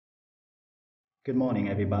Good morning,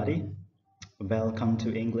 everybody. Welcome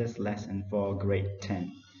to English lesson for grade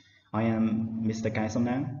 10. I am Mr. Kai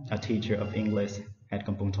Somnang, a teacher of English at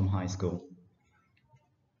Kampong Thom High School.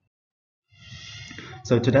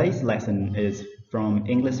 So today's lesson is from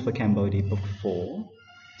English for Cambodia Book 4.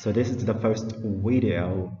 So this is the first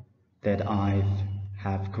video that I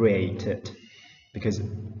have created because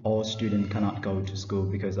all students cannot go to school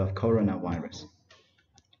because of coronavirus.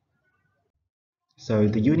 So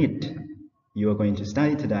the unit you are going to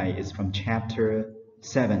study today is from chapter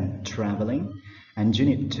 7, Traveling, and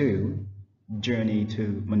unit 2, Journey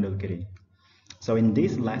to Mondulkiri. So in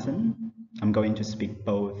this lesson, I'm going to speak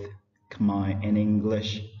both Khmer and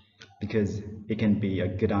English because it can be a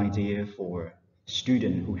good idea for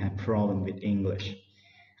students who have problem with English.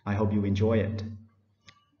 I hope you enjoy it.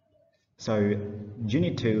 So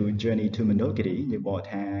unit 2, Journey to Mondulkiri, និយាយបក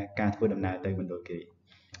ថាការធ្វើដំណើរទៅ Mondulkiri.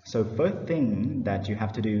 So first thing that you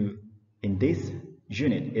have to do in this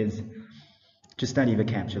unit is to study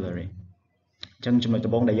vocabulary. អញ្ចឹងចំណុច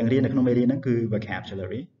ដំបូងដែលយើងរៀននៅក្នុងមេរៀនហ្នឹងគឺ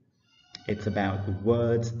vocabulary. It's about the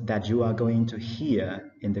words that you are going to hear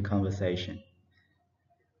in the conversation.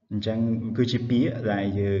 អញ្ចឹងគឺជាពាក្យដែល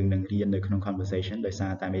យើងនឹងរៀននៅក្នុង conversation ដោយសា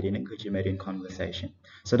រតែមេរៀនហ្នឹងគឺជាមេរៀន conversation.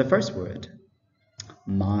 So the first word,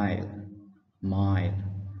 mile.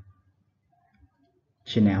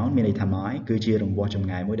 ជា noun មានន័យថា mile គឺជារង្វាស់ចម្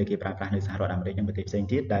ងាយមួយដែលគេប្រើប្រាស់នៅសហរដ្ឋអាមេរិកនិងប្រទេសផ្សេង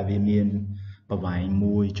ទៀតដែលវាមានប្រវែង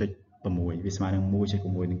 1.6 វាស្មើនឹង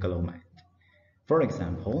 1.6 គីឡូម៉ែត្រ For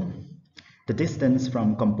example, the distance from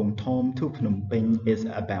Kampong Thom to Phnom Penh is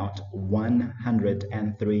about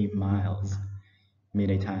 103 miles. មាន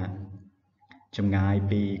ន័យថាចម្ងាយ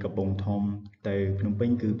ពីកំពង់ធំទៅភ្នំពេញ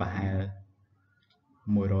គឺប្រហែល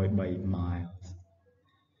 103 miles.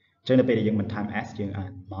 ចឹងនៅពេលដែលយើងបន្ថែម s យើងអា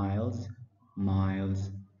ន miles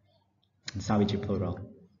Savage plural.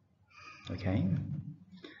 Okay.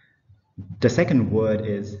 The second word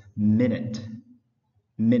is minute.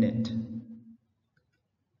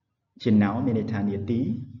 ជា noun មានន័យថានាទី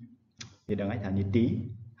វាដឹងហើយថានាទី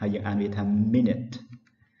ហើយយើងអានវាថា minute.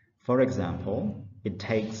 For example, it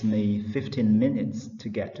takes me 15 minutes to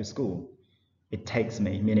get to school. It takes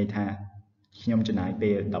me មានន័យថាខ្ញុំចំណាយពេ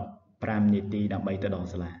ល15នាទីដើម្បីទៅដល់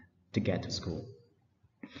សាលា to get to school.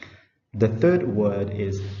 The third word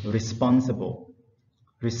is responsible.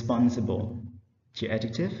 ជា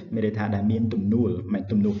adjective មានន័យថាដែលមានទំនួលមិន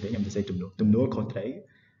ទំនួលទេខ្ញុំនិយាយទំនួលខុសត្រូវ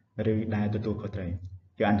ឬដែលទទួលខុសត្រូវ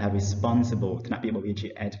យើងអានថា responsible ថ្នាក់ពាក្យរបស់វាជា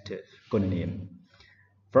adjective គុណនាម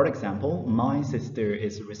For example, my sister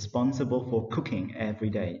is responsible for cooking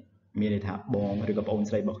every day មានន័យថាបងឬក៏ប្អូន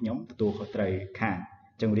ស្រីរបស់ខ្ញុំទទួលខុសត្រូវខាង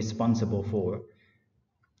អញ្ចឹង responsible for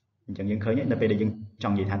អញ្ចឹងយើងឃើញនៅពេលដែលយើងច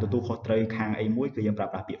ង់និយាយថាទទួលខុសត្រូវខាងអីមួយគឺយើងប្រើ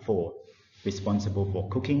ប្រាស់ពាក្យ for responsible for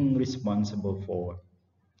cooking, responsible for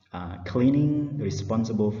cleaning,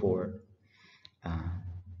 responsible for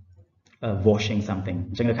washing something.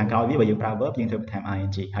 អញ្ចឹងនៅខាងក្រោយវាបើយើងប្រើ verb យើងត្រូវបន្ថែម ing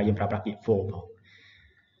ហើយយើងប្រើប្រាស់ពាក្យ for ផង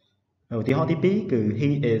ឧទាហរណ៍ទី2គឺ he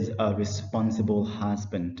is a responsible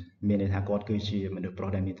husband មានន័យថាគាត់គឺជាមនុស្សប្រុស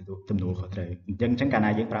ដែលមានទំនួលខុសត្រូវអញ្ចឹងកាល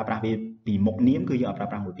ណាយើងប្រើប្រាស់វាពីមុខនាមគឺយើងអត់ប្រើ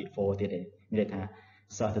ប្រាស់មួយពាក្យ for ទៀតទេមានន័យថា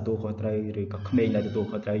សិស្សទទួលខុសត្រូវឬក៏ក្មេងដែលទទួល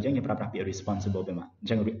ខុសត្រូវអញ្ចឹងយើងប្រើប្រាស់ពាក្យ responsible ទៅមកអញ្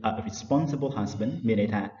ចឹង a responsible husband មានន័យ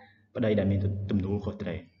ថាប្តីដែលមានទំនួលខុសត្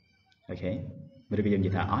រូវអូខេឬក៏យើងនិ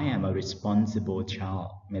យាយថា I am a responsible child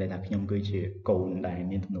មានន័យថាខ្ញុំគឺជាកូនដែល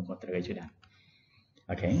មានទំនួលខុសត្រូវអីជាដើម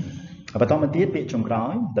អូខេបន្តមកទៀតពាក្យចុងក្រោ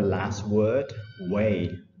យ the last word way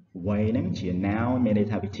ហ្នឹងជា noun មានន័យ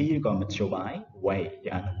ថាវិធីឬក៏មធ្យោបាយ way យើ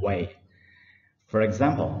ងអាន way For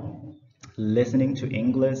example, listening to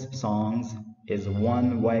English songs is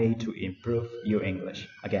one way to improve your English.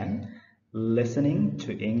 Again, listening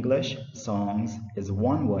to English songs is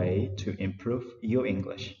one way to improve your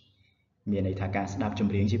English. មានន័យថាការស្ដាប់ច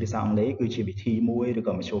ម្រៀងជាភាសាអង់គ្លេសគឺជាវិធីមួយឬ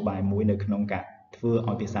ក៏មធ្យោបាយមួយនៅក្នុងការធ្វើ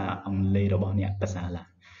ឲ្យភាសាអង់គ្លេសរបស់អ្នកប្រសើរឡើង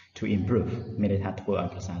to improve មានន័យថាធ្វើឲ្យ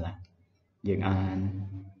ប្រសើរឡើងយើងអាន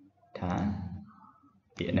ថា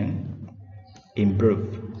ពាក្យហ្នឹង improve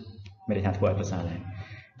មានន័យថាធ្វើឲ្យប្រសើរឡើង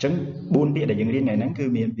អញ្ចឹង4ពាក្យដែលយើងរៀនថ្ងៃហ្នឹងគឺ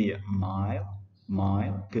មានពាក្យ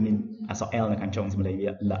mile គឺមានអក្សរ L នៅខាងចុងសំឡេងវា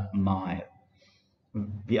mile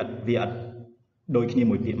វាអត់ដូចគ្នា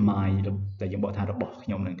មួយពាក្យ my ដែលយើងបកថារបស់ខ្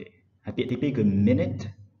ញុំហ្នឹងទេហើយពាក្យទី2គឺ minute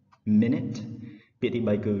ពាក្យទី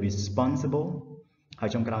3គឺ responsible ហើយ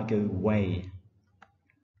ចុងក្រោយគឺ way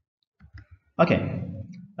អូខេ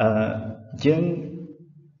យើង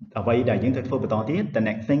អ្វីដែលយើងត្រូវធ្វើបន្តទៀត The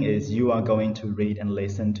next thing is you are going to read and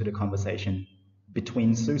listen to the conversation between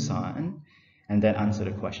Susan and then answer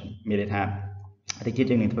the question មានន័យថាតិចទៀត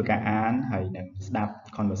យើងនឹងធ្វើការអានហើយនឹងស្ដាប់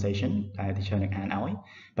conversation តែ teacher នឹងអានឲ្យ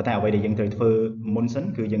ប៉ុន្តែអ្វីដែលយើងត្រូវធ្វើមុនសិន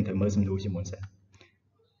គឺយើងត្រូវមើលសំណួរជាមុនសិន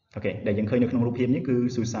Okay ដែលយើងឃើញនៅក្នុងរូបភាពនេះគឺ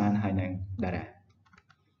Susan ហើយនិង Dara.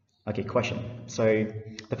 Okay, question. So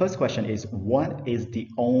the first question is, what is the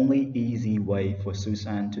only easy way for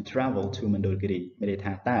Susan to travel to Mondulkiri? មានន័យ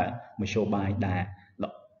ថាតើមធ្យោបាយ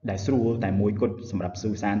ដែលស្រួលតែមួយគត់សម្រាប់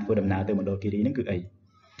Susan ធ្វើដំណើរទៅ Mondulkiri ហ្នឹងគឺអី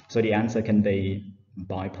So the answer can be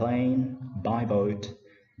by plane, by boat,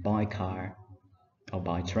 by car, or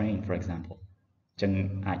by train, for example. ចឹង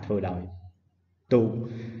អាចធ្វើដោយទូក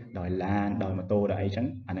ដោយឡានដោយម៉ូតូដោយអីចឹង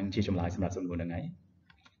អាហ្នឹងជាចម្លើយសម្រាប់សំណួរហ្នឹងហើយ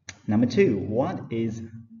Number 2, what is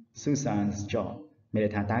Susan's job មានន័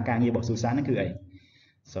យថាតើការងាររបស់ Susan ហ្នឹងគឺអី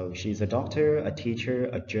So she's a doctor, a teacher,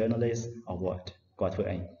 a journalist, or what គាត់ធ្វើ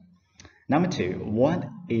អី Number 2, what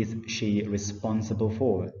is she responsible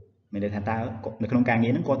for មានន័យថាតើនៅក្នុងការងា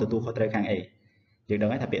រហ្នឹងគាត់ទទួលខុសត្រូវខាងអីយើងដឹង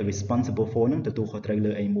ហើយថាពាក្យ responsible for ហ្នឹងទទួលខុសត្រូវ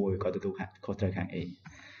លើអីមួយគាត់ទទួលខុសត្រូវខាងអី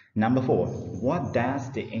Number 4, what does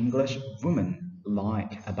the English woman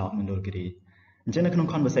like about Mondulkiri អញ្ចឹងនៅក្នុង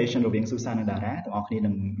conversation រវាង Susan និង Dara ទាំងអស់គ្នានឹ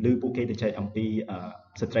ងឮពួកគេទៅចែកអំពី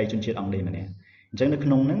ស្ត្រីជនជាតិអង់គ្លេសម្នាក់អញ្ចឹងនៅក្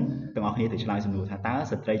នុងហ្នឹងទាំងអស់គ្នាទៅឆ្លើយសំណួរថាតើ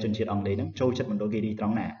ស្ត្រីជនជាតិអង់គ្លេហ្នឹងចូលចិត្ត Mondulkiri ត្រ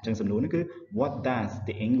ង់ណាអញ្ចឹងសំណួរនេះគឺ What does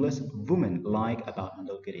the English woman like about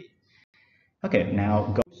Mondulkiri Okay now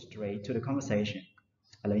go straight to the conversation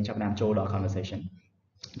ឥឡូវចាប់ផ្ដើមចូលដល់ conversation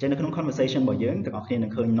អញ្ចឹងនៅក្នុង conversation របស់យើងទាំងអស់គ្នានឹ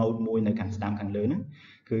ងឃើញ note មួយនៅខាងស្ដាំខាងលើហ្នឹង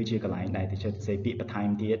គឺជាកន្លែងដែល teacher សេពាក្យបន្ថែម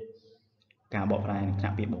ទៀតការបកប្រែនិងថ្នា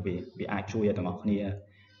ក់ពាក្យរបស់វាអាចជួយឲ្យទាំងអស់គ្នា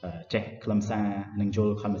ចេះខ្លឹមសារនិងយ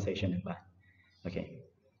ល់ conversation នឹងបាទអូខេ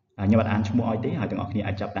ខ្ញុំអត់អានឈ្មោះឲ្យទេហើយទាំងអស់គ្នា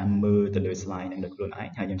អាចចាប់តាមមើលទៅលើ slide នឹងដោយខ្លួនឯង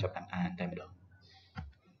ហើយយើងចាប់តាមអានតែម្ដង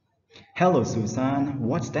Hello Susan,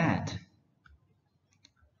 what's that?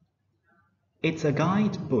 It's a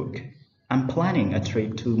guidebook. I'm planning a trip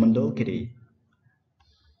to Mondulkiri.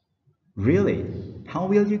 Really? How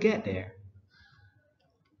will you get there?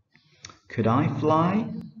 Could I fly?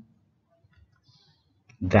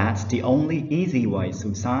 That's the only easy way,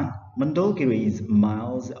 Susan. Mondulkiri is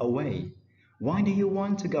miles away. Why do you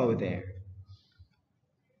want to go there?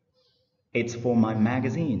 It's for my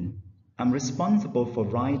magazine. I'm responsible for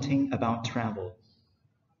writing about travel.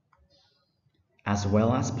 As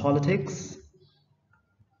well as politics?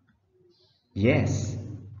 Yes.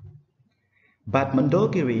 But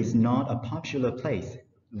Mondulkiri is not a popular place.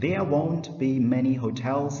 There won't be many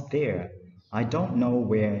hotels there. I don't know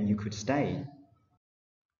where you could stay.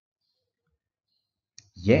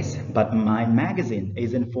 Yes, but my magazine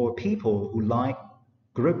isn't for people who like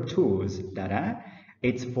group tours, Dara.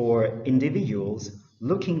 It's for individuals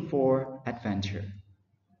looking for adventure.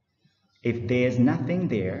 If there's nothing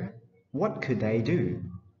there, what could they do?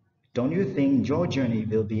 Don't you think your journey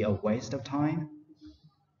will be a waste of time?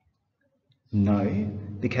 No,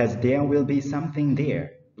 because there will be something there.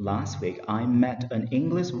 Last week I met an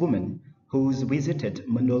English woman who's visited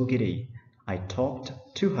Mondulkiri. I talked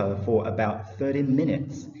to her for about 30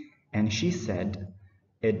 minutes and she said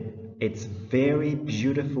it's very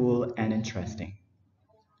beautiful and interesting.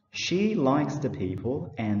 She likes the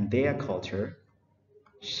people and their culture.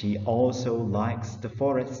 She also likes the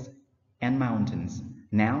forests and mountains.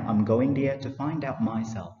 Now I'm going there to find out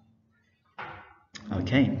myself.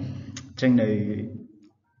 Okay. ចឹង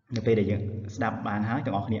នៅពេលដែលយើងស្ដាប់បានហើយ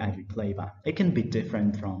ទាំងអស់គ្នាអាច replay បាទ It can be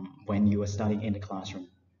different from when you are studying in the classroom.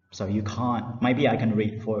 So you can't, maybe I can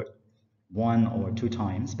read for 1 or 2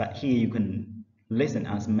 times, but here you can listen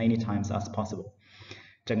as many times as possible.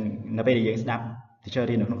 ចឹងនៅពេលដែលយើងស្ដាប់ teacher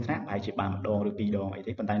រៀននៅក្នុងថ្នាក់អាចជាបានម្ដងឬ2ដងអី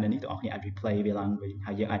ទេប៉ុន្តែនៅនេះទាំងអស់គ្នាអាច replay វាឡើងវិញ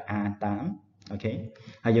ហើយយើងអាចអានតាមអូខេ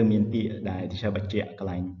ហើយយើងមានពាក្យដែល teacher បញ្ជាក់កន្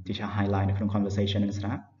លែង teacher highlight នៅក្នុង conversation នឹងស្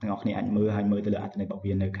រាប់ទាំងអស់គ្នាអាចមើលហើយមើលទៅលើអត្ថន័យរបស់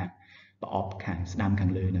វានៅខាងប្រអប់ខាងស្ដាំខា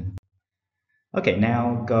ងលើហ្នឹង Okay, now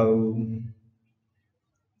go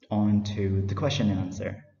on to the question and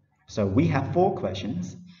answer. So we have 4 questions.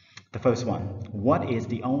 The first one, what is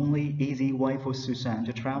the only easy way for Susan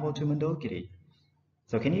to travel to Mondulkiri?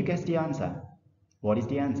 So can you guess the answer? What is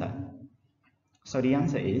the answer? So the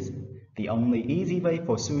answer is, the only easy way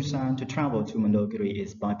for Susan to travel to Mondulkiri is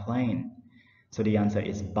by plane. So the answer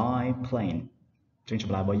is by plane. ចឹងច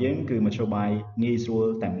ម្លើយរបស់យើងគឺមធ្យោបាយងាយស្រួល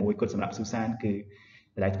តែមួយគត់សម្រាប់ Susan គឺ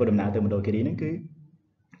ដែលធ្វើដំណើរទៅ Mondulkiri ហ្នឹងគឺ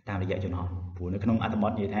តាមរយៈយន្តហោះព្រោះនៅក្នុងអត្ថប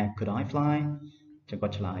ទនិយាយថា Could I fly ចឹងគា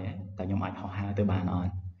ត់ឆ្លើយតែខ្ញុំអាចហោះហើរទៅបានអ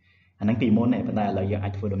ត់អាហ្នឹងពីមុនទេប៉ុន្តែឥឡូវយើងអា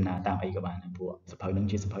ចធ្វើដំណើរតាមអីក៏បានព្រោះសភៅហ្នឹង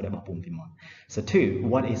ជាសភៅដែលបោះពុម្ពពីមុន So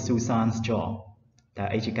 2, what is Susan's job? តើ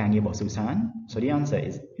អីជាការងាររបស់ Susan? So the answer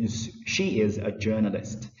is she is a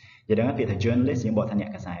journalist. យើងដឹងថាពាក្យថា journalist យើងបកថាអ្នក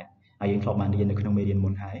កាសែតហើយយើងធ្លាប់បានរៀននៅក្នុងមេរៀនមុ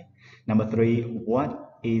នហើយ Number 3, what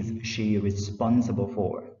is she responsible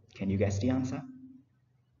for? Can you guess the answer?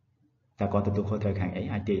 តើគាត់ទទួលខុសត្រូវខាងអី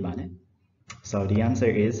អាចទាយបានទេ So the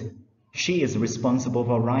answer is she is responsible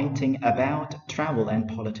for writing about travel and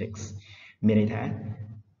politics. មានន័យថា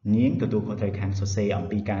នាងទទួលខុសត្រូវខាងសរសេរអំ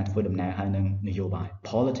ពីការធ្វើដំណើរហើយនឹងនយោបាយ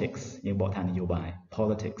politics យើងបកថានយោបាយ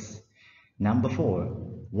politics number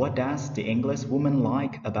 4 what does the English woman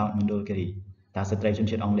like about Mondulkiri តើស្ត្រីជន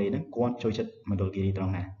ជាតិអង់គ្លេសហ្នឹងគាត់ចូលចិត្ត Mondulkiri ត្រ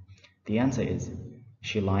ង់ណា the answer is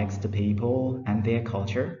she likes the people and their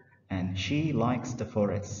culture and she likes the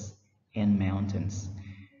forests and mountains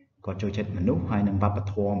គាត់ចូលចិត្តមនុស្សហើយនឹងវប្ប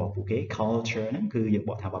ធម៌របស់ពួកគេ culture ហ្នឹងគឺយើង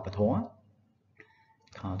បកថាវប្បធម៌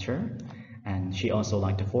culture and she also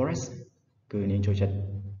liked the forest គឺនាងចូលចិត្ត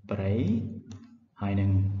ព្រៃហើយនឹង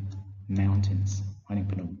mountains ហើយនឹង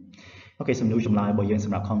ភ្នំ Okay សំណួរចម្លើយរបស់យើងស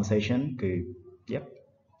ម្រាប់ conversation គឺ yep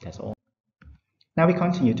that's all now we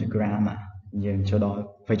continue to grammar យើងចូលដល់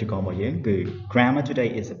វេយ្យាករណ៍របស់យើងគឺ grammar today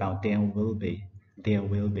is about there will be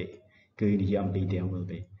គឺនិយាយអំពី there will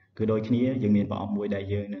be គឺដូចគ្នាយើងមានប្រអប់មួយដែល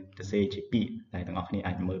យើងនឹងសរសេរជាពាក្យដែលទាំងអស់គ្នា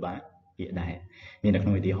អាចមើលបានពាក្យដែរមាននៅក្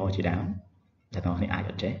នុងឧទាហរណ៍ជាដើមដែលទាំងអស់គ្នាអាច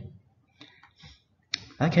អត់ចេះ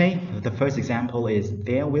Okay, the first example is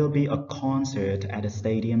there will be a concert at the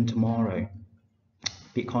stadium tomorrow.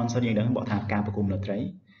 ពាក្យ concert យើងដឹងបកថាការប្រគំតន្ត្រី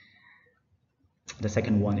The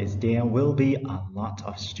second one is there will be a lot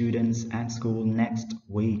of students at school next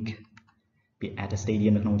week. ពាក្យ at the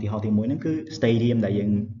stadium នៅក្នុងឧទាហរណ៍ទី1ហ្នឹងគឺ stadium ដែលយើ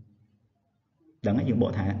ងដឹងយើងប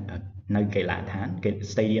កថានៅកីឡដ្ឋាន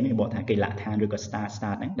stadium យើងបកថាកីឡដ្ឋានឬក៏ start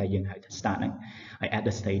ហ្នឹងដែលយើងហៅថា start ហ្នឹងហើយ at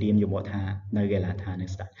the stadium យើងបកថានៅកីឡដ្ឋាននឹង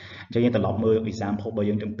start អញ្ចឹងយើងត្រឡប់មើល example របស់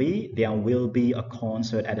យើងទាំងពីរ there will be a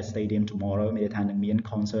concert at the stadium tomorrow មានន័យថានឹងមាន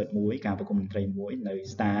concert មួយការប្រគំតន្ត្រីមួយនៅ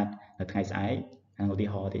start នៅថ្ងៃស្អែកហើយឧទា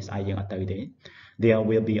ហរណ៍ទីស្អែកយើងអត់ទៅទេ there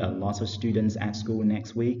will be a lot of students at school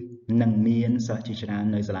next week នឹងមានសិស្សជាច្រើន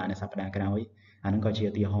នៅសាលានៅសប្តាហ៍ក្រោយអាហ្នឹងក៏ជា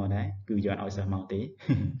ឧទាហរណ៍ដែរគឺយើងអត់ឲ្យសិស្សមកទេ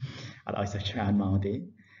អត់ឲ្យសិស្សច្រើនមកទេ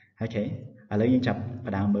Okay ឥឡូវយើងចាប់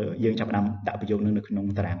ផ្ដើមមើលយើងចាប់ផ្ដើមដាក់ប្រយោគនៅក្នុង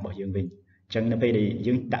តារាងរបស់យើងវិញអញ្ចឹងនៅពេលដែល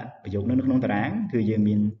យើងដាក់ប្រយោគនៅក្នុងតារាងគឺយើង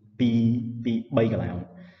មាន2 3កន្លែង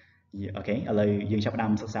អូខេឥឡូវយើងចាប់ផ្ដើ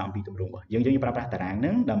មសិក្សាអំពីទម្រង់របស់យើងប្រើប្រាស់តារាងហ្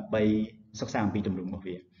នឹងដើម្បីសិក្សាអំពីទម្រង់របស់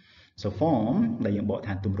វា So form ដែលយើងបក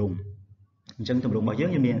ថាទម្រង់អញ្ចឹងទម្រង់របស់យើ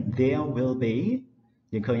ងមាន there will be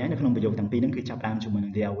យើងឃើញហើយនៅក្នុងប្រយោគទាំងពីរហ្នឹងគឺចាប់ផ្ដើមជាមួយនឹ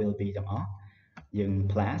ង there will be ទាំងអស់យើង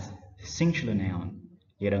plus singular noun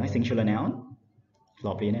យើងដឹងហើយ singular nounធ្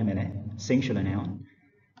លាប់រៀនមែនទេ singular noun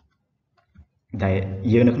ដែល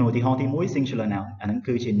យើងនៅក្នុងឧទាហរណ៍ទី1 singular noun អាហ្នឹង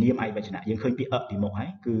គឺជានាមឯកវចនៈយើងឃើញពាក្យ up ពីមុខហើយ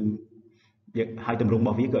គឺយើងហើយទម្រង់រប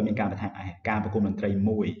ស់វាគឺអត់មានការបន្ថែមការប្រគំតន្ត្រី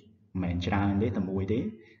មួយមិនមែនច្រើនទេតែមួយទេ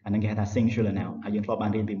អាហ្នឹងគេហៅថា singular noun ហើយយើងធ្លាប់បា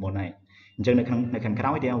នរៀនពីមុនហើយអញ្ចឹងនៅខាងក្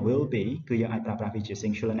រោយ there will be គឺយើងអាចប្រើប្រាស់វាជា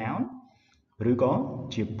singular noun ឬក៏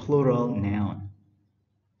ជា plural noun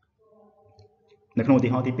នៅក្នុងឧទា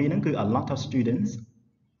ហរណ៍ទី2ហ្នឹងគឺ a lot of students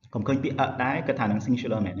កុំឃើញពាក្យ a ដែរគាត់ថានឹង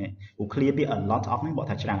singular មែនទេព្រោះ clear ពាក្យ a lot of ហ្នឹងបក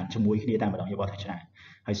ថាច្រើនជាមួយគ្នាតែម្ដងយើងបកថាច្រើន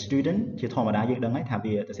ហើយ student ជាធម្មតាយើងដឹងហើយថា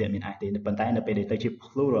វាទៅមាន s ទេប៉ុន្តែនៅពេលដែលទៅជា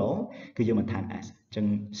plural គឺយើងមិនថែម s អញ្ចឹង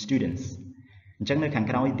students អញ្ចឹងនៅខាង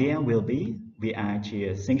ក្រោយ there will be វាអាចជា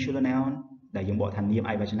singular noun ដែលយើងបកថានាម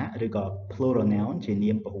ឯកវចនៈឬក៏ plural noun ជា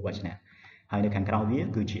នាមពហុវចនៈហើយនៅខាងក្រោយវា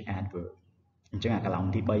គឺជា adverb អញ្ចឹងអាកន្លង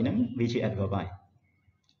ទី3ហ្នឹងវាជា adverb ហើយ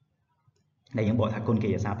ដែលយើងបកថាគុណកិ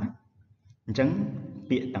រិយាសព្ទអញ្ចឹង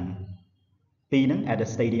ពាក្យទាំងពីរហ្នឹង at the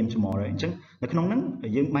stadium tomorrow អញ្ចឹងនៅក្នុងហ្នឹង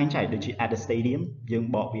យើងបែងចែកដូចជា at the stadium យើង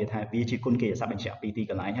បកវាថាវាជាគុណកិរិយាសព្ទបញ្ជាក់ពីទី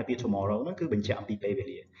កន្លែងហើយពាក្យ tomorrow ហ្នឹងគឺបញ្ជាក់អំពីពេលវេ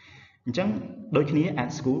លាអញ្ចឹងដូចគ្នា at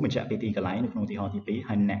school បញ្ជាក់ពីទីកន្លែងនៅក្នុងឧទាហរណ៍ទី2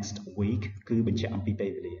ហើយ next week គឺបញ្ជាក់អំពីពេល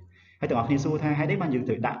វេលាហើយទាំងអស់គ្នាសួរថាហេតុអីបានយើង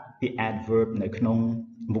ត្រូវដាក់ពាក្យ adverb នៅក្នុង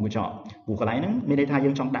វងកញ្ចក់ព្រោះកន្លែងហ្នឹងមានន័យថា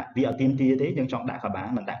យើងចង់ដាក់វាអត់ទៀមទាទេយើងចង់ដាក់ក៏បាន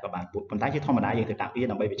មិនដាក់ក៏បានប៉ុន្តែជាធម្មតាយើងត្រូវដាក់វា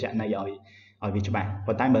ដើម្បីបញ្ជាក់ន័យឲ្យវាច្បាស់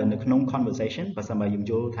ប៉ុន្តែបើនៅក្នុង conversation បើសិនបើយើង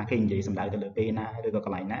យល់ថាគេនិយាយសំដៅទៅលើពេលណាឬក៏ក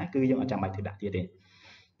ន្លែងណាគឺយើងអត់ចាំបាច់ត្រូវដាក់ទៀតទេ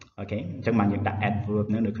អូខេអញ្ចឹងបានយើងដាក់ adverb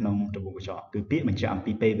នៅក្នុងទង្វើកញ្ចក់គឺពាក្យបញ្ជាក់អំ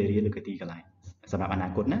ពីពេលវេលាឬក៏ទីកន្លែងសម្រាប់អនា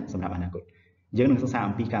គតណាសម្រាប់អនាគតយើងនឹងសិក្សា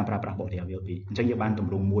អំពីការប្រើប្រាស់របស់ there will be អញ្ចឹងយើងបានទ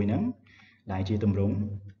ម្រង់មួយហ្នឹងដែលជាទម្រង់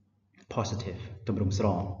positive ទម្រង់ស្រ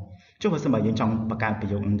ង់ចុះបើសិនបើយើងចង់បង្កើតប្រ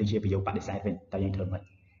យោគនឹងទៅជាប្រយោគបដិសេធវិញតើយើងធ្វើម៉េច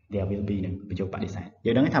there will be នឹងប្រយោគបដិសេធ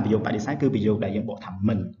យើងដឹងថាប្រយោគបដិសេធគឺប្រយោគដែលយើងបកថា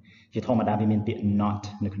មិនជាធម្មតាវាមានពាក្យ not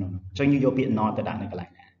នៅក្នុងនោះអញ្ចឹងយើងយកពាក្យ not ទៅដាក់នៅកន្លែង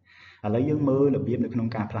ណាឥឡូវយើងមើលរបៀបនៅក្នុង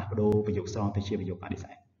ការផ្លាស់ប្ដូរប្រយោគស្រង់ទៅជាប្រយោគបដិ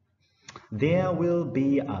សេធ There will be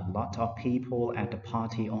a lot of people at the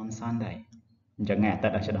party on Sunday អញ្ចឹងថ្ងៃអាទិ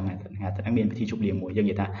ត្យដល់ឆ្លងថ្ងៃអាទិត្យហ្នឹងមានពិធីជប់លៀងមួយយើង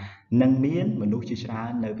និយាយថានឹងមានមនុស្សជាច្រើ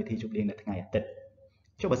ននៅពិធីជប់លៀងនៅថ្ងៃអាទិត្យ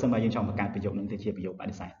ចុះបើសិនបើយើងចង់បង្កើតប្រយោគនឹងទៅជាប្រយោគប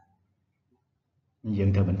ដិសេធយើង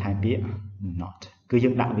ត្រូវបន្ថែមពាក្យ not គឺយើ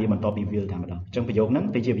ងដាក់វាបន្ទាប់ពី will តែម្ដងអញ្ចឹងប្រយោគហ្នឹង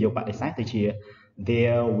ទៅជាប្រយោគបដិសេធទៅជា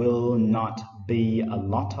There will not be a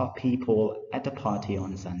lot of people at the party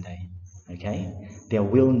on Sunday okay there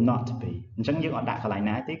will not be អញ្ចឹងយើងអត់ដាក់កន្លែង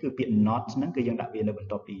ណាទេគឺពាក្យ not ហ្នឹងគឺយើងដាក់វានៅបន្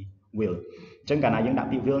ទាប់ពី will ចឹងកាលណាយើងដាក់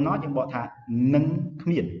ពាក្យ will not យើងបកថានឹងគ្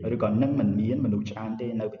មានឬក៏នឹងមិនមានមនុស្សច្រើនទេ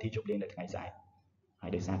នៅពិធីជប់លៀងនៅថ្ងៃស្អែកហើ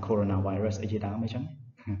យដោយសារ coronavirus អីជាដើមអញ្ចឹង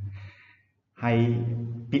ហើយ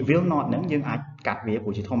ពាក្យ will not ហ្នឹងយើងអាចកាត់វាព្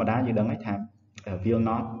រោះជាធម្មតាយើងដឹងហើយថា will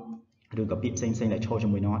not ឬក៏ពាក្យផ្សេងៗដែលឈរជា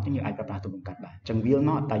មួយ not ហ្នឹងយើងអាចប្រើប្រាស់ទម្រង់កាត់បានអញ្ចឹង will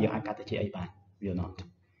not តែយើងអាចកាត់ទៅជាអីបាន will not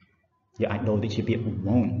យើងអាចដូរទៅជាពាក្យ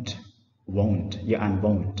won't យើងអាន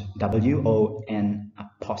won't w o n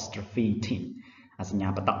apostrophe t អាសញ្ញា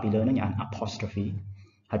បតពីលើហ្នឹងយើងអាន apostrophe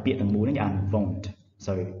ហើយពាក្យទាំងមូលហ្នឹងយើងអាន won't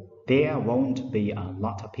so there won't be a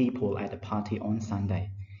lot of people at the party on Sunday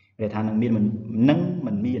ដែលថានឹងមានមិន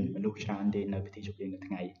មានមនុស្សច្រើនទេនៅពិធីជប់លៀងនៅ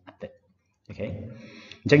ថ្ងៃអាទិត្យអូខេ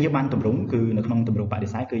អញ្ចឹងយើងបានទម្រង់គឺនៅក្នុងទម្រង់បដិ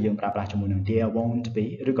សេធគឺយើងប្រើប្រាស់ជាមួយនឹង there won't be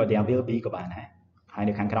ឬក៏ there will be ក៏បានដែរហើយ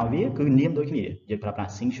នៅខាងក្រោយវាគឺនាមដូចគ្នាយើងប្រើប្រា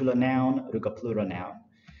ស់ singular noun ឬក៏ plural noun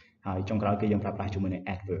ហើយចុងក្រោយគឺយើងប្រើប្រាស់ជាមួយនឹង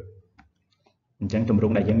adverb អញ្ចឹងទម្រ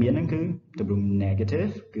ង់ដែលយើងមានហ្នឹងគឺទម្រង់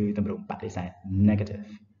negative គឺទម្រង់បដិសេធ negative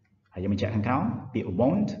ហើយយើងបញ្ជាក់ខាងក្រោមពាក្យ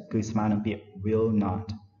won't គឺស្មើនឹងពាក្យ will not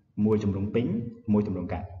មួយទម្រង់ពេញមួយទម្រង់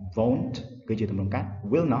កាត់ won't គឺជាទម្រង់កាត់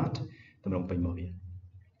will not ទម្រង់ពេញមកវា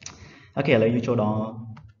អូខេឥឡូវយើងចូលដល់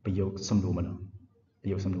ប្រយោគសំណួរម្ដងប្រ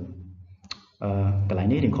យោគសំណួរកន្លែង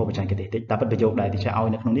នេះរៀងខុសបច្ចេកទេសតិចតែប្រយោគដែលទីចឲ្យ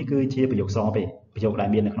នៅក្នុងនេះគឺជាប្រយោគស្របទេប្រយោគដែល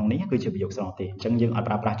មាននៅក្នុងនេះគឺជាប្រយោគស្របទេអញ្ចឹងយើងអត់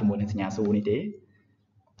ប្រើប្រាស់ជាមួយនឹងសញ្ញាសួរនេះទេ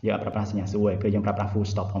យើងអត់ប្រើប្រាស់សញ្ញាសួរទេគឺយើងប្រើប្រាស់ full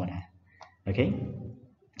stop ធម្មតាអូខេ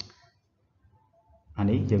អា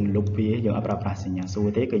នេះយើងលុបវាយើងអត់ប្រើប្រាស់សញ្ញាសួរ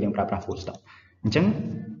ទេគឺយើងប្រើប្រាស់ full stop អញ្ចឹង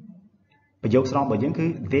ប្រយោគស្របរបស់យើងគឺ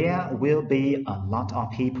there will be a lot of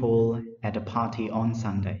people at the party on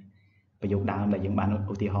Sunday ប្រយោគដើមដែលយើងបាន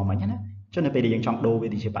ឧទាហរណ៍មិញណាចុះនៅពេលដែលយើងចង់ដូរវា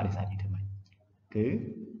ទៅជាបដិសេធយើងធ្វើម៉េចគឺ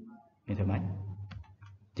យើងធ្វើម៉េច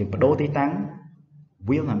យើងបដូរទីតាំង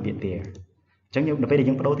will តាមពាក្យ there អញ្ចឹងនៅពេលដែល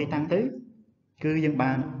យើងបដូរទីតាំងទៅគឺយើង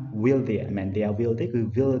បាន will there មិនមែន there will ទេគឺ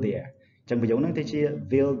will there អញ្ចឹងប្រយោគហ្នឹងទៅជា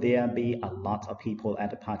will there be a lot of people at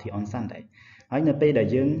the party on Sunday ហើយនៅពេលដែល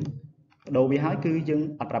យើងបដូរវាហើយគឺយើង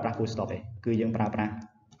អត់ប្រើប្រាស់ full stop ទេគឺយើងប្រើប្រាស់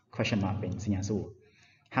question mark វិញសញ្ញាសួរ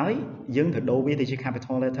ហើយយើងត្រូវដូរវាទៅជា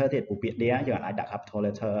capital letter ទៀតព្រោះពាក្យ there យើងអាចដាក់ capital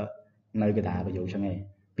letter នៅកណ្ដាលប្រយោគចឹងឯង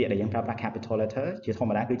ពាក្យដែលយើងប្រើប្រាស់ capital letter ជាធម្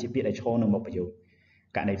មតាគឺជាពាក្យដែលឈរនៅមុខប្រយោគ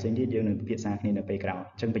ករណីផ្សេងទៀតយើងនឹងពិភាក្សាគ្នានៅពេលក្រោយ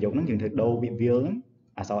អញ្ចឹងប្រយោគហ្នឹងយើងត្រូវដូរ will ហ្នឹង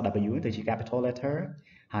អក្សរ W ទៅជា capital letter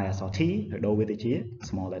ហើយអក្សរ T ត្រូវដូរវាទៅជា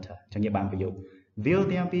small letter អញ្ចឹងយើងបានប្រយោគ will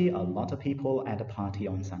there be a lot of people at the party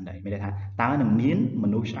on Sunday មានន័យថាតើនឹងមានម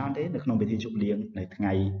នុស្សច្រើនទេនៅក្នុងពិធីជប់លៀងនៅថ្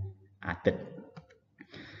ងៃអាទិត្យ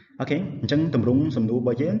អូខេអញ្ចឹងទម្រង់សំណួររប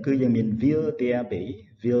ស់យើងគឺយើងមាន will there be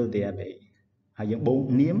ហើយយើងបូក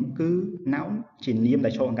នាមគឺ noun ជានាមដែ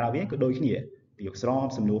លឈរខាងក្រៅវាគឺដូចគ្នាប្រយោគស្រប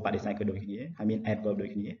សំណួរបដិសេធក៏ដូចគ្នាហើយមាន adverb ដូច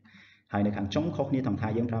គ្នាហើយនៅខាងចុងខុសគ្នាត្រង់ថា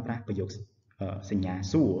យើងប្រើប្រាស់ប្រយោគសញ្ញា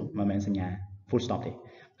សួរមិនមែនសញ្ញា full stop ទេ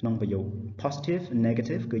ក្នុងប្រយោគ positive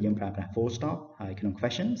negative គឺយើងប្រើប្រាស់ full stop ហើយក្នុង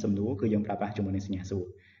question សំណួរគឺយើងប្រើប្រាស់ជាមួយនឹងសញ្ញាសួរ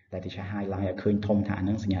តែទីឆា highlight ឲ្យឃើញធំថាហ្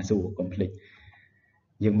នឹងសញ្ញាសួរ complete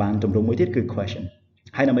យើងបានទម្រង់មួយទៀតគឺ question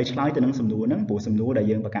ហើយដើម្បីឆ្លើយទៅនឹងសំណួរហ្នឹងព្រោះសំណួរដែល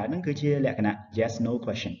យើងបង្កើតហ្នឹងគឺជាលក្ខណៈ yes no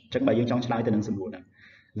question អញ្ចឹងបើយើងចង់ឆ្លើយទៅនឹងសំណួរហ្នឹង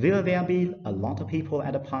will there be a lot of people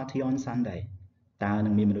at the party on Sunday តើនឹ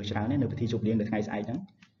ងមានមនុស្សច្រើនទេនៅពិធីជប់លៀងនៅថ្ងៃស្អែកហ្នឹង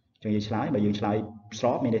អញ្ចឹងយើងឆ្លើយបើយើងឆ្លើយស្រ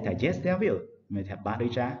បមានន័យថា yes there will មានន័យថាបាទឬ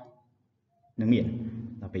ចានឹងមាន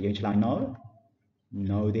ដល់ពេលយើងឆ្លើយ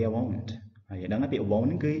no there won't ហើយយើងដឹងថាពាក្យ won't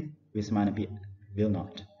ហ្នឹងគឺវាស្មើនឹងពាក្យ will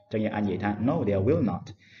not អញ្ចឹងយើងអាចនិយាយថា no there will not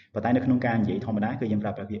ប៉ុន្តែនៅក្នុងការនិយាយធម្មតាគឺយើងប្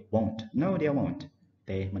រើប្រាស់ពាក្យ won't no there won't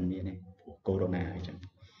ទេមិនមានទេព្រោះ corona អញ្ចឹង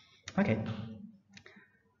អូខេ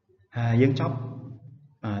ហើយយើងចប់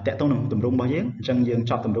តកតងនឹងទម្រង់របស់យើងអញ្ចឹងយើង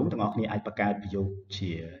ចប់ទម្រង់ទាំងអស់គ្នាអាចបង្កើតប្រយោគជា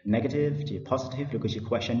negative ជា positive ឬក៏ជា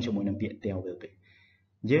question ជាមួយនឹងពាក្យ there will be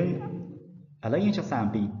យើងឥឡូវយើងសិក្សា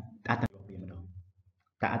អំពីអត្ថន័យរបស់វាម្ដង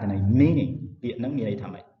តើអត្ថន័យ meaning ពាក្យហ្នឹងមានន័យថា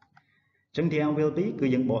ម៉េចអញ្ចឹង there will be គឺ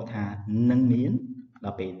យើងបកថានឹងមានដ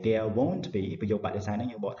ល់ពេល there won't be ប្រយោគបដិសេធហ្នឹង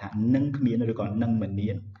យើងបកថានឹងគ្មានឬក៏នឹងមិន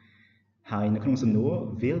មានហើយនៅក្នុងសំណួរ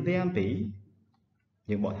will there be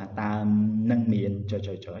យើងបកថាតើនឹងមានចុច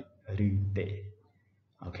ឬទេ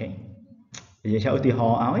អូខេនិយាយឧទាហ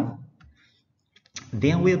រណ៍ឲ្យ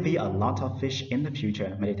there will be a lot of fish in the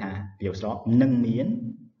future មានន័យថាប្រយោគស្របនឹងមាន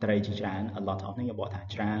ត្រីជាច្រើន a lot of នេះយើងបកថា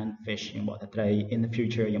ច្រើន fish យើងបកថាត្រី in the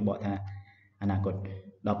future យើងបកថាអនាគត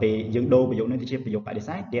ដល់ពេលយើងដូរប្រយោគនេះទៅជាប្រយោគបដិ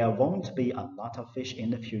សេធ there won't be a lot of fish in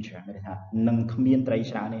the future មានន័យថានឹងគ្មានត្រី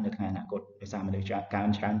ច្រើនទេនៅថ្ងៃអនាគតដោយសារមនុស្សកើន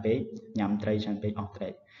ច្រើនពេកញ៉ាំត្រីច្រើនពេកអស់ត្រី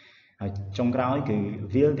ហើយចុងក្រោយគឺ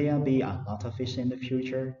will there be a lot of fish in the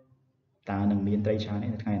future តើនឹងមានត្រីច្រើនទេ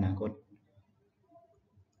នៅថ្ងៃអនាគត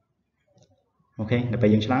អូខេដល់ពេល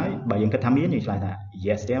យើងឆ្លើយបើយើងគិតថាមានយើងឆ្លើយថា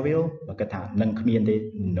yes there will បើគិតថានឹងគ្មានទេ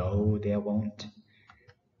no there won't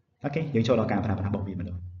អូខេយើងចូលដល់ការប្រើប្រាស់របស់វាម្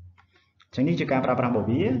ដង ចឹងនេះជាការប្រើប្រាស់របស់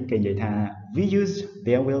វាគេនិយាយថា we use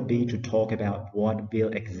there will be to talk about what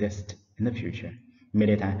will exist in the future មាន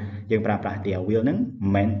ន័យថាយើងប្រើប្រាស់ there will ហ្នឹង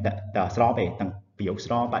មិនមែនតែស្របទេទាំងប្រយោគ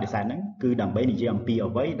ស្របបដិសេធហ្នឹងគឺដើម្បីនិយាយអំពី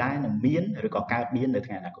អ្វីដែលនឹងមានឬក៏កើតមាននៅ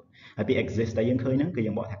ថ្ងៃអនាគតហើយពី exist ដែលយើងឃើញហ្នឹងគឺ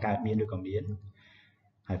យើងបកថាកើតមានឬក៏មាន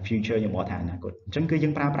ហើយ future យើងបកថាអនាគតអញ្ចឹងគឺយើ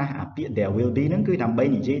ងប្រើប្រាស់អាពាក្យ there will be ហ្នឹងគឺដើម្បី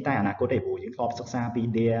និយាយតែអនាគតទេព្រោះយើងធ្លាប់សិក្សាពី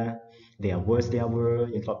there was there were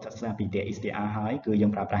យើងធ្លាប់សិក្សាពី there is there are ហើយគឺយើ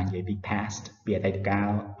ងប្រើប្រាស់និយាយពី past ពីអតីតកាល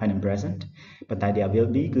ហើយនិង present ប៉ុន្តែ there will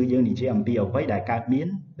be គឺយើងនិយាយអំពីអ្វីដែលកើតមាន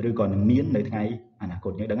ឬក៏នឹងមាននៅថ្ងៃអនាគ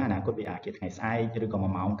តយើងដឹងអនាគតវាអាចជាថ្ងៃស្អែកឬក៏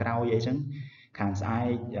1ម៉ោងក្រោយអីចឹងខាងស្អែ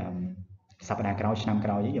កសប្តាហ៍ក្រោយឆ្នាំក្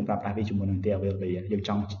រោយយើងប្រើប្រាស់វាជាមួយនឹង there will be យើងច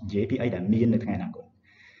ង់និយាយពីអីដែលមាននៅថ្ងៃអនាគត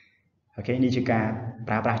អូខេនេះជាការ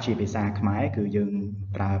ប្រើប្រាស់ជាភាសាខ្មែរគឺយើង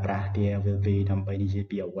ប្រើប្រាស់ there will be ដើម្បីនិយាយ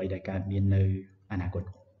ពីអ្វីដែលកើតមាននៅអនាគត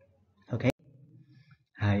អូខេ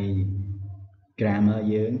ហើយ grammar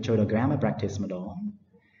យើងចូលដល់ grammar practice ម្ដង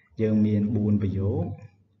យើងមាន4ប្រយោគ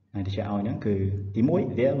ហើយទីឲ្យហ្នឹងគឺទី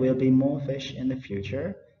1 there will be more fish in the future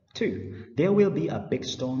 2 there will be a big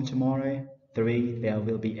storm tomorrow 3 there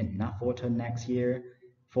will be enough water next year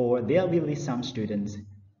 4 there will be some students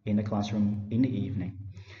in the classroom in the evening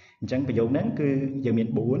អញ្ចឹងប្រយោគហ្នឹងគឺយើងមាន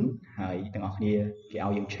4ហើយទាំងអស់គ្នាគេឲ្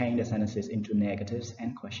យយើង change the sentences into negatives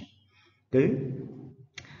and question គឺ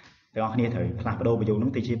ទាំងអស់គ្នាត្រូវផ្លាស់ប្ដូរប្រយោគហ្នឹ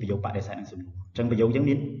ងទៅជាប្រយោគបដិសេធនិងសំណួរអញ្ចឹងប្រយោគយើង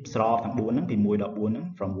មានស្របទាំង4ហ្នឹងពី1ដល់4ហ្នឹង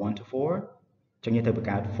from 1 to 4អញ្ចឹងយើងត្រូវបង្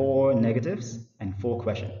កើត4 negatives and 4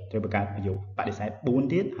 question ត្រូវបង្កើតប្រយោគបដិសេធ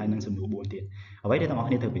4ទៀតហើយនិងសំណួរ4ទៀតអ្វីដែលទាំងអស់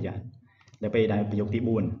គ្នាត្រូវប្រយ័ត្ននៅពេលដែលប្រយោគទី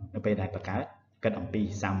4នៅពេលដែលបង្កើតគិតអំពី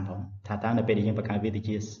សាំផងថាតើនៅពេលដែលយើងបង្កើតវាទៅ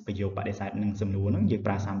ជាប្រយោគបដិសេធនិងសំណួរហ្នឹងយើង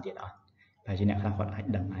ប្រើសាំទៀតអត់តែជាអ្នកខ្លះគាត់អាច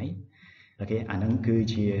ដឹងហើយអូខេអាហ្នឹងគឺ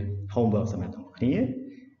ជា homework សម្រាប់ទាំងអស់គ្នា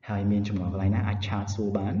ហើយមានចំណុចកន្លែងណាអាចឆាតសួរ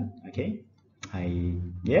បានអូខេហើយ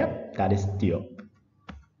yeah that is deal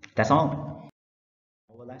that's all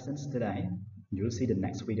our lessons today you'll see the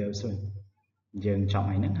next video soon យើងចប់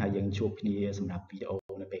ហើយហ្នឹងហើយយើងជួបគ្នាសម្រាប់វីដេអូ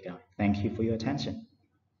នៅពេលក្រោយ thank you for your attention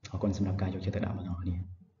អរគុណសម្រាប់ការយកចិត្តទុកដាក់របស់អ្នកនរគ្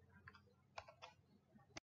នា